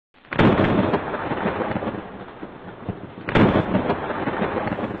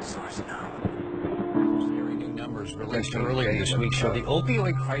referenced earlier this week show the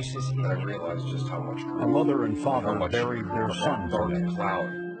opioid crisis. I realized just how much a mother and father buried their son dark today. cloud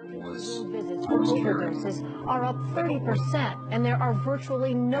was visits for overdoses are up 30%, and there are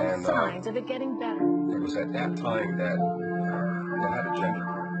virtually no signs of it getting better. It was at that time that I had a gender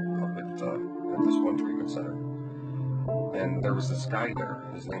up at this one treatment center, and there was this guy there.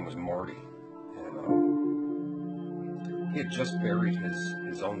 His name was Marty, and he had just buried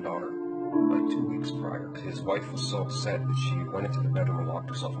his own daughter like 2 weeks prior. His wife was so upset that she went into the bedroom and locked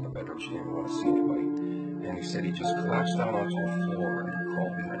herself in the bedroom. She didn't want to see anybody. And he said he just collapsed down onto the floor and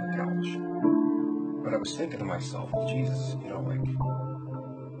crawled behind the couch. But I was thinking to myself, Jesus, like,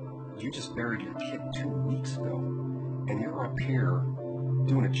 you just buried your kid 2 weeks ago, and you're up here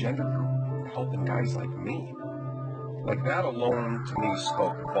doing a gender group, helping guys like me. Like, that alone to me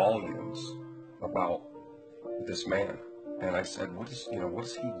spoke volumes about this man. And I said, what is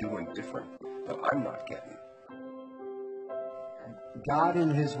he doing different that I'm not getting? God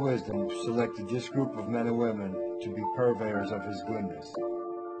in his wisdom selected this group of men and women to be purveyors of his goodness.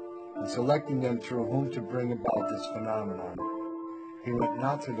 In selecting them through whom to bring about this phenomenon, he went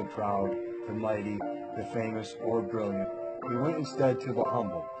not to the proud, the mighty, the famous, or brilliant. He went instead to the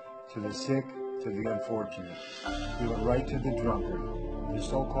humble, to the sick, to the unfortunate. He went right to the drunkard, the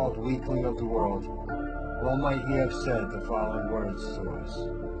so-called weakling of the world. Well might he have said the following words to us: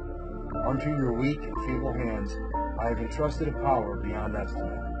 "Unto your weak and feeble hands I have entrusted a power beyond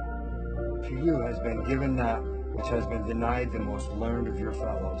estimate. To you has been given that which has been denied the most learned of your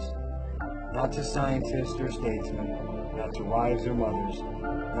fellows. Not to scientists or statesmen, not to wives or mothers,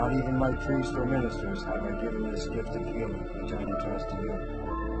 not even my priests or ministers have I given this gift of healing which I entrust to you.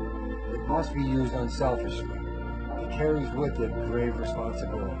 It must be used unselfishly. It carries with it grave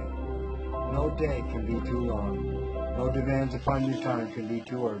responsibility. No day can be too long. No demands upon your time can be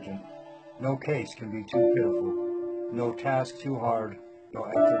too urgent. No case can be too pitiful. No task too hard. No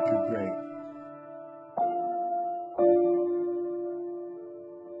effort too great."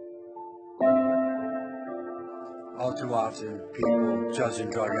 All too often, people judging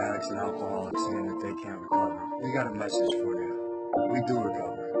drug addicts and alcoholics saying that they can't recover. We got a message for you. We do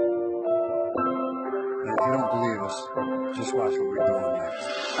recover. And if you don't believe us, just watch what we're doing next.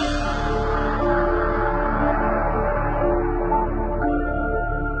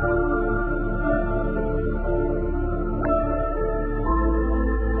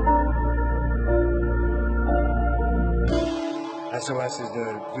 SOS is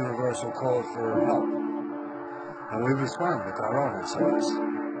the universal code for help. And we respond with our own SOS,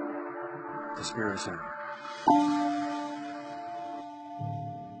 the Spirit Sammi.